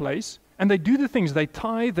to the place and they do the things. They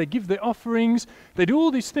tithe, they give their offerings, they do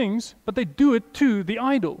all these things, but they do it to the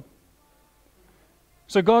idol.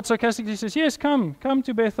 So God sarcastically says, "Yes, come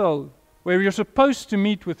to Bethel, where you're supposed to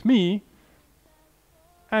meet with me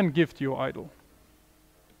and give to your idol."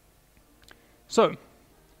 So,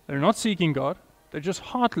 they're not seeking God, they're just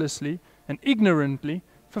heartlessly and ignorantly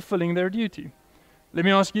fulfilling their duty. Let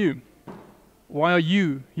me ask you, why are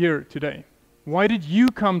you here today? Why did you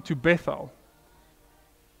come to Bethel?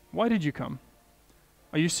 Why did you come?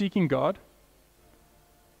 Are you seeking God?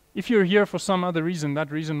 If you're here for some other reason, that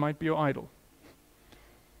reason might be your idol.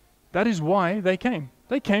 That is why they came.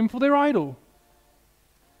 They came for their idol.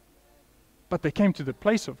 But they came to the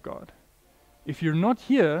place of God. If you're not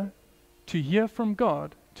here to hear from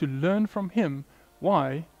God, to learn from Him,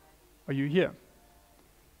 why are you here?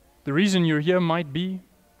 The reason you're here might be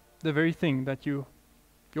the very thing that your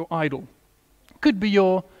idol. Could be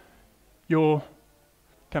your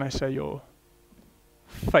can I say your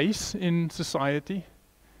face in society.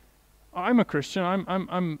 I'm a Christian.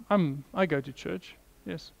 I go to church.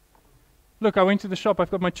 Yes. Look, I went to the shop. I've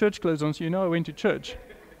got my church clothes on, so you know I went to church.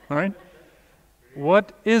 All right?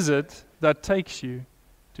 What is it that takes you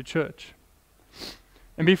to church?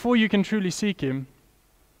 And before you can truly seek Him,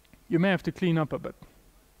 you may have to clean up a bit.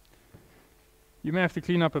 You may have to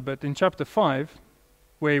clean up a bit. In chapter 5,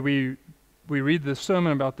 where we read the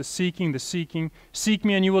sermon about the seeking, seek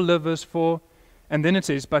me and you will live, verse 4. And then it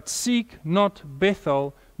says, "But seek not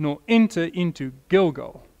Bethel, nor enter into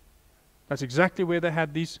Gilgal." That's exactly where they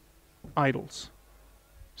had these idols.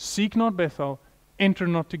 Seek not Bethel, enter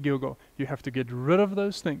not to Gilgal. You have to get rid of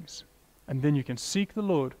those things, and then you can seek the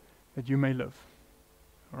Lord that you may live.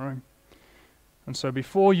 All right? And so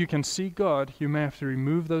before you can seek God, you may have to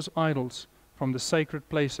remove those idols from the sacred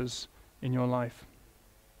places in your life.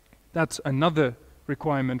 That's another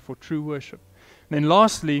requirement for true worship. Then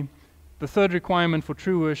lastly, the third requirement for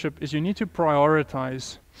true worship is you need to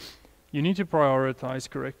prioritize. You need to prioritize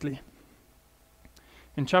correctly.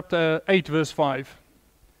 In chapter 8, verse 5.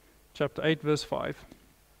 Chapter 8, verse 5.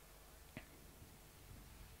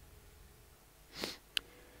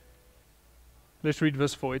 Let's read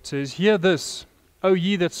verse 4. It says, "Hear this, O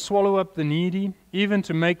ye that swallow up the needy, even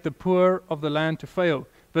to make the poor of the land to fail."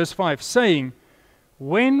 Verse 5, saying,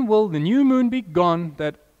 "When will the new moon be gone,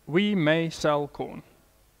 that we may sell corn,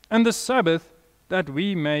 and the Sabbath, that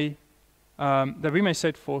we may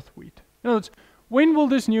set forth wheat?" In other words, when will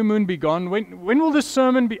this new moon be gone? When will this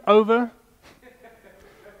sermon be over,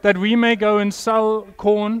 that we may go and sell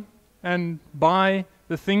corn and buy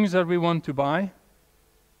the things that we want to buy?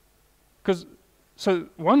 So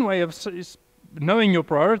one way of is knowing you're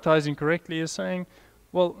prioritizing correctly is saying,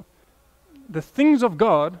 well, the things of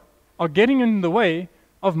God are getting in the way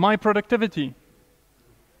of my productivity.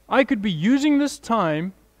 I could be using this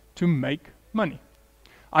time to make money.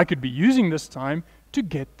 I could be using this time to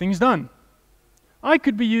get things done. I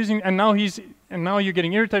could be using, and now you're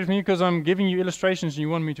getting irritated with me because I'm giving you illustrations and you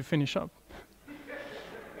want me to finish up.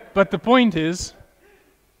 But the point is,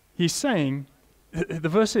 he's saying, the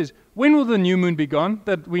verse is, when will the new moon be gone,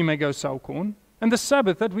 that we may go sow corn, and the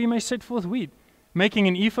Sabbath, that we may set forth wheat, making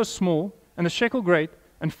an ephah small and a shekel great,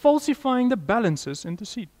 and falsifying the balances in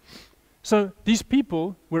deceit. So these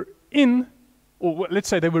people were or let's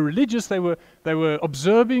say they were religious, they were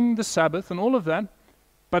observing the Sabbath and all of that,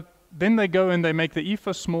 but then they go and they make the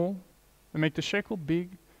ephah small, they make the shekel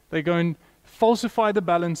big, they go and falsify the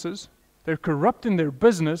balances, they're corrupt in their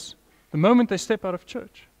business the moment they step out of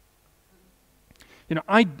church.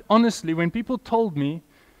 I honestly, when people told me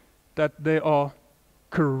that they are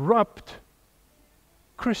corrupt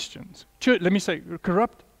Christians,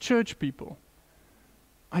 corrupt church people,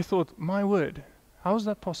 I thought, my word, how is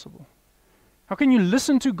that possible? How can you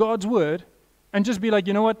listen to God's word and just be like,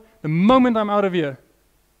 you know what, the moment I'm out of here,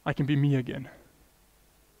 I can be me again.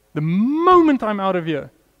 The moment I'm out of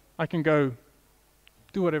here, I can go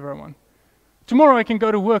do whatever I want. Tomorrow I can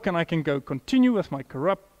go to work and I can go continue with my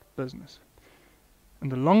corrupt business.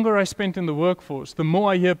 And the longer I spent in the workforce, the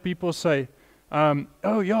more I hear people say, that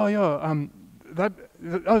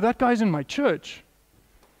guy's in my church.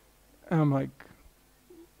 And I'm like,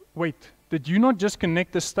 wait, did you not just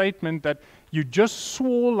connect the statement that you just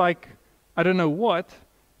swore like, I don't know what,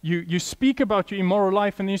 you speak about your immoral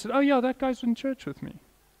life and then you said, oh yeah, that guy's in church with me.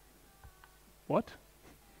 What?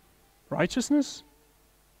 Righteousness?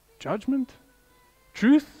 Judgment?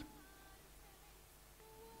 Truth?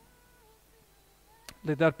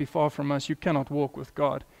 Let that be far from us. You cannot walk with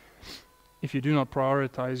God if you do not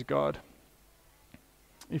prioritize God,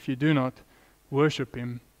 if you do not worship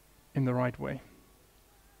Him in the right way.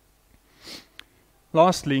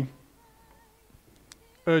 Lastly,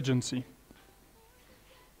 urgency.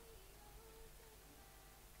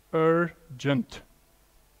 Urgent.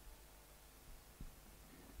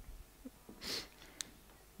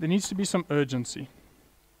 There needs to be some urgency.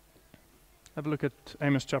 Have a look at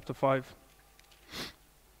Amos chapter 5.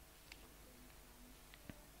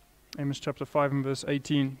 Amos chapter 5 and verse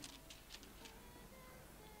 18.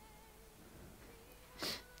 It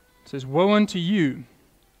says, woe unto you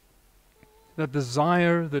that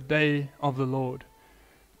desire the day of the Lord.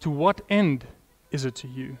 To what end is it to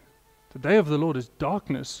you? The day of the Lord is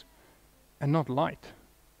darkness and not light.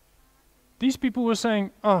 These people were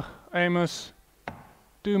saying, oh, Amos,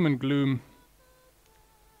 doom and gloom.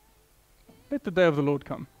 Let the day of the Lord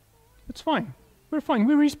come. It's fine. We're fine.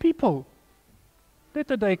 We're His people. Let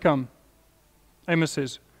the day come. Amos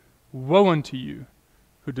says, woe unto you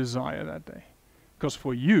who desire that day, because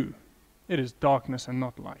for you it is darkness and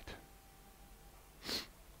not light.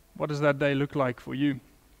 What does that day look like for you?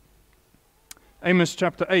 Amos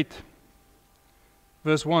chapter 8,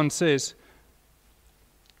 verse 1 says,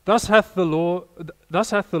 Thus hath the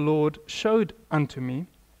Lord showed unto me,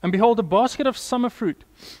 and behold, a basket of summer fruit.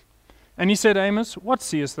 And he said, Amos, what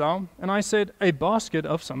seest thou? And I said, a basket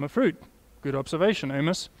of summer fruit. Good observation,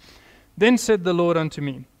 Amos. Then said the Lord unto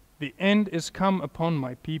me, the end is come upon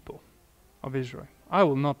my people of Israel. I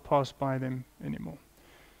will not pass by them anymore.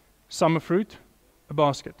 Summer fruit, a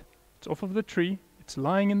basket. It's off of the tree. It's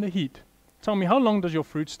lying in the heat. Tell me, how long does your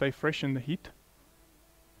fruit stay fresh in the heat?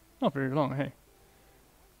 Not very long, hey?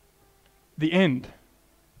 The end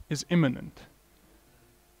is imminent.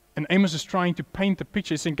 And Amos is trying to paint the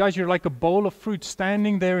picture. He's saying, guys, you're like a bowl of fruit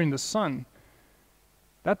standing there in the sun.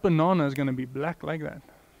 That banana is going to be black like that.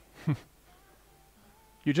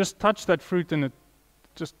 You just touch that fruit and it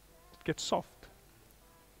just gets soft.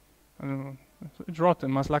 I don't know. It's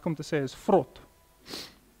rotten, maar like om te sê is vrot.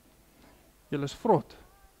 Julle is vrot.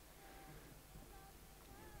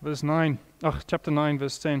 Chapter 9,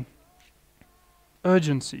 verse 10.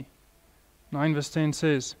 Urgency. 9 verse 10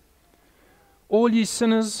 says, all the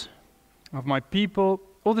sinners of my people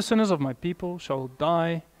shall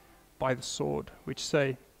die by the sword, which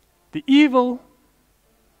say, the evil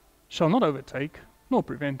shall not overtake, nor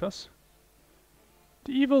prevent us.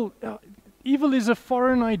 The evil is a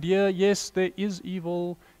foreign idea. Yes, there is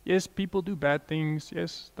evil. Yes, people do bad things.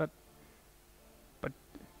 Yes, but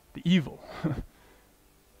the evil.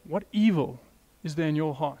 What evil is there in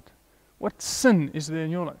your heart? What sin is there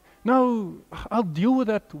in your life? No, I'll deal with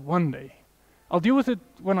that one day. I'll deal with it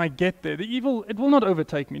when I get there. The evil, it will not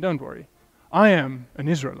overtake me, don't worry. I am an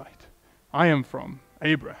Israelite. I am from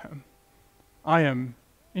Abraham. I am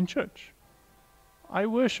in church. I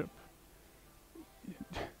worship.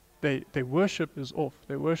 Their worship is off.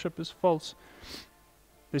 Their worship is false.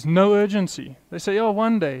 There's no urgency. They say, oh,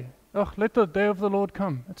 one day. Oh, let the day of the Lord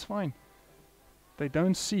come. It's fine. They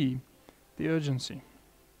don't see the urgency.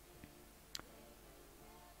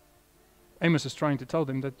 Amos is trying to tell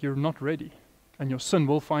them that you're not ready, and your sin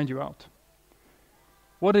will find you out.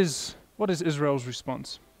 What is Israel's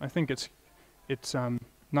response? I think it's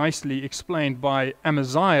nicely explained by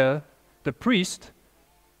Amaziah, the priest,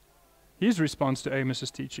 his response to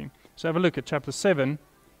Amos's teaching. So have a look at chapter 7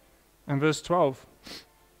 and verse 12.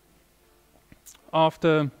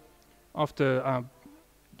 After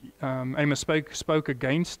Amos spoke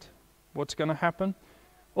against what's going to happen,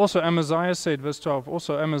 also Amaziah said, verse 12,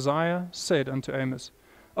 also Amaziah said unto Amos,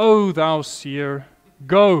 O thou seer,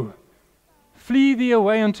 go, flee thee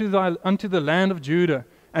away unto the land of Judah,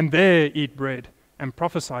 and there eat bread, and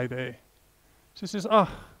prophesy there. So he says,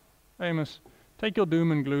 Amos, take your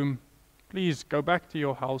doom and gloom. Please go back to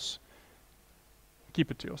your house.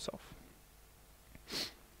 Keep it to yourself.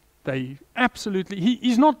 They absolutely,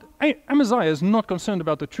 Amaziah is not concerned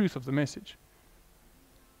about the truth of the message.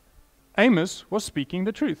 Amos was speaking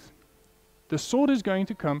the truth. The sword is going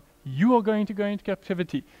to come. You are going to go into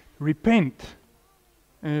captivity. Repent.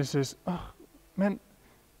 And he says, man,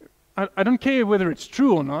 I don't care whether it's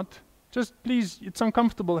true or not. Just please, it's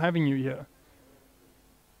uncomfortable having you here.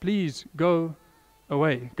 Please go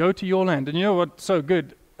away. Go to your land. And you know what's so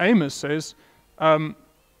good? Amos says,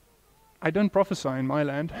 I don't prophesy in my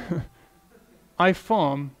land. I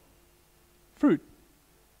farm fruit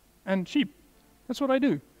and sheep. That's what I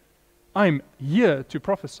do. I'm here to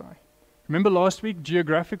prophesy. Remember last week,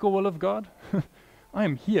 geographical will of God? I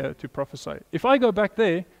am here to prophesy. If I go back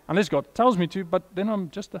there, unless God tells me to, but then I'm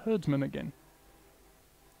just a herdsman again.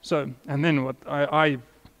 So, and then what I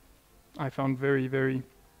found very, very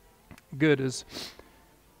good is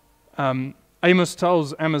Amos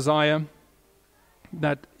tells Amaziah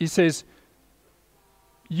that he says,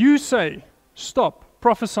 you say, stop,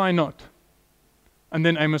 prophesy not. And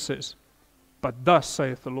then Amos says, but thus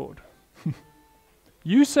saith the Lord.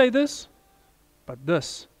 You say this, but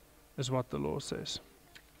this is what the Lord says.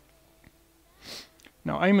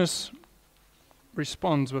 Now Amos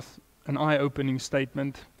responds with an eye-opening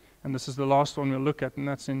statement, and this is the last one we'll look at, and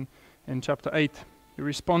that's in chapter 8. He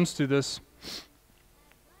responds to this.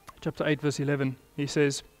 Chapter 8, verse 11. He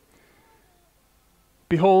says,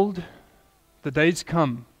 Behold, the days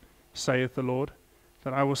come, saith the Lord,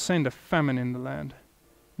 that I will send a famine in the land,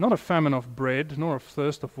 not a famine of bread, nor of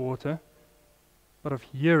thirst of water, but of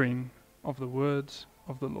hearing of the words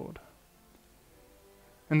of the Lord.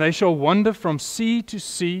 And they shall wander from sea to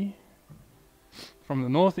sea, from the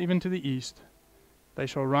north even to the east. They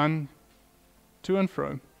shall run to and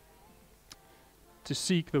fro to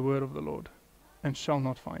seek the word of the Lord, and shall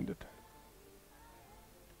not find it.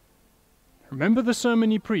 Remember the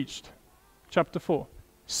sermon he preached, chapter 4.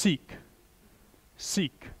 Seek,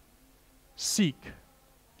 seek, seek,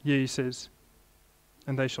 yea, he says,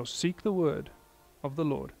 and they shall seek the word of the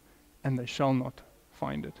Lord, and they shall not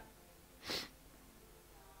find it.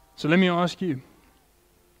 So let me ask you,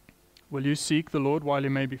 will you seek the Lord while he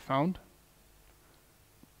may be found?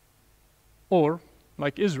 Or,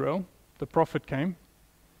 like Israel, the prophet came,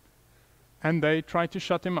 and they tried to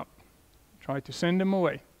shut him up, tried to send him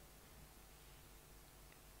away.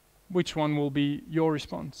 Which one will be your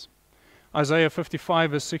response? Isaiah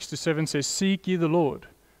 55 verse 6 to 7 says, Seek ye the Lord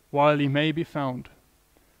while he may be found.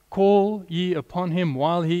 Call ye upon him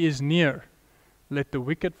while he is near. Let the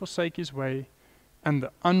wicked forsake his way, and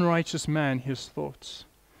the unrighteous man his thoughts.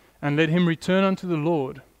 And let him return unto the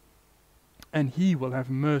Lord, and he will have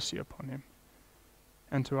mercy upon him.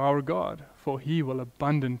 And to our God, for he will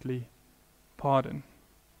abundantly pardon.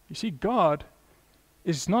 You see, God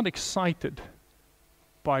is not excited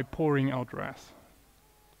by pouring out wrath.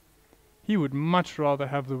 He would much rather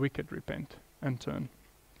have the wicked repent and turn.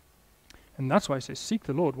 And that's why it says, seek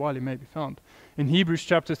the Lord while he may be found. In Hebrews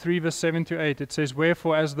chapter 3, verse 7 to 8, it says,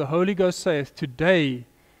 Wherefore, as the Holy Ghost saith, Today,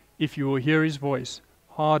 if you will hear his voice,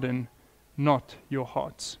 harden not your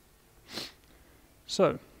hearts.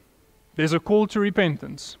 So, there's a call to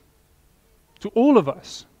repentance to all of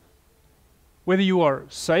us. Whether you are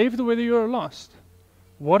saved or whether you are lost,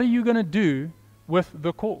 what are you going to do with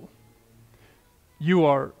the call?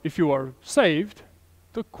 If you are saved,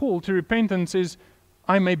 the call to repentance is,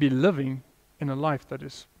 I may be living in a life that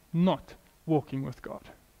is not walking with God.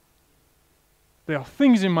 There are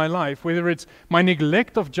things in my life, whether it's my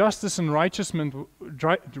neglect of justice and righteousness,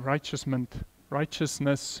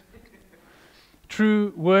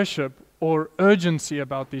 true worship, or urgency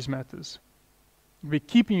about these matters, be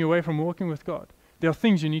keeping you away from walking with God. There are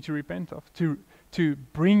things you need to repent of, to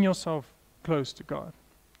bring yourself close to God,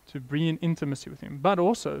 to bring in intimacy with him. But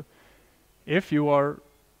also, if you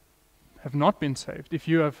have not been saved, if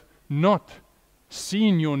you have not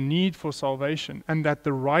seen your need for salvation, and that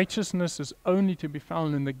the righteousness is only to be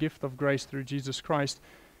found in the gift of grace through Jesus Christ,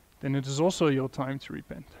 then it is also your time to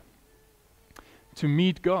repent. To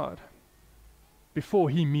meet God before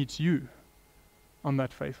He meets you on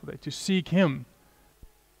that faithful day. To seek Him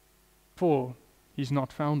before He's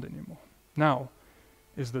not found anymore. Now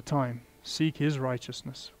is the time. Seek His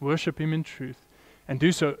righteousness. Worship Him in truth. And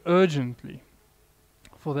do so urgently,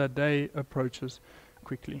 for that day approaches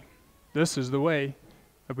quickly. This is the way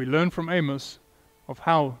that we learn from Amos of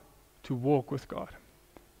how to walk with God,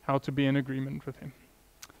 how to be in agreement with Him.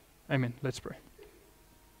 Amen. Let's pray.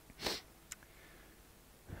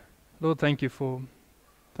 Lord, thank you for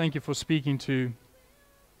speaking to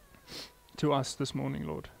us this morning,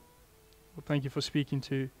 Lord. Lord, thank you for speaking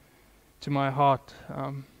to my heart.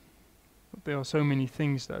 There are so many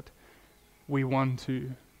things that we want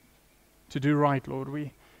to do right, Lord.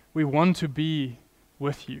 We want to be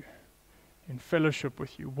with you, in fellowship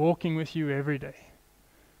with you, walking with you every day.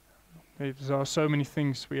 There are so many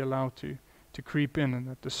things we allow to creep in and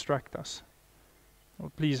that distract us.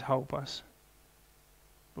 Lord, please help us.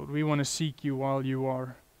 Lord, we want to seek you while you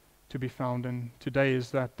are to be found, and today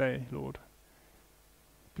is that day, Lord.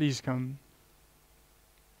 Please come.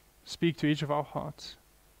 Speak to each of our hearts.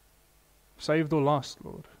 Saved or lost,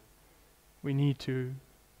 Lord. We need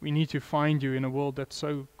to find you in a world that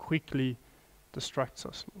so quickly distracts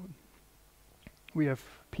us, Lord. We have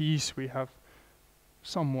peace, we have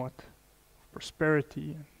somewhat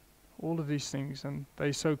prosperity, and all of these things, and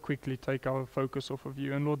they so quickly take our focus off of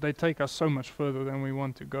you. And Lord, they take us so much further than we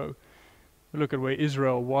want to go. We look at where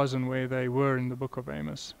Israel was and where they were in the book of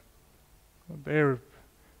Amos.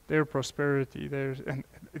 Their prosperity, and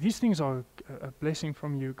these things are a blessing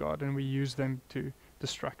from you, God, and we use them to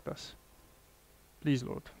distract us. Please,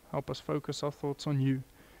 Lord, help us focus our thoughts on you.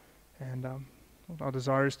 And our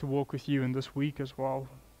desire is to walk with you in this week as well.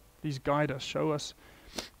 Please guide us, show us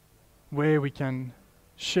where we can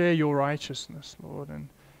share your righteousness, Lord, and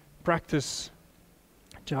practice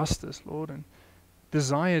justice, Lord, and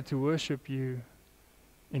desire to worship you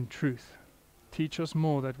in truth. Teach us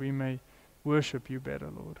more that we may worship you better,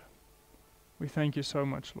 Lord. We thank you so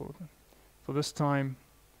much, Lord. For this time,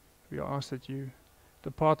 we ask that you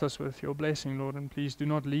depart us with your blessing, Lord, and please do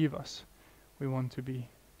not leave us. We want to be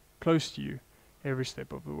close to you every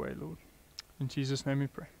step of the way, Lord. In Jesus' name we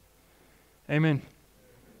pray. Amen.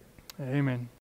 Amen.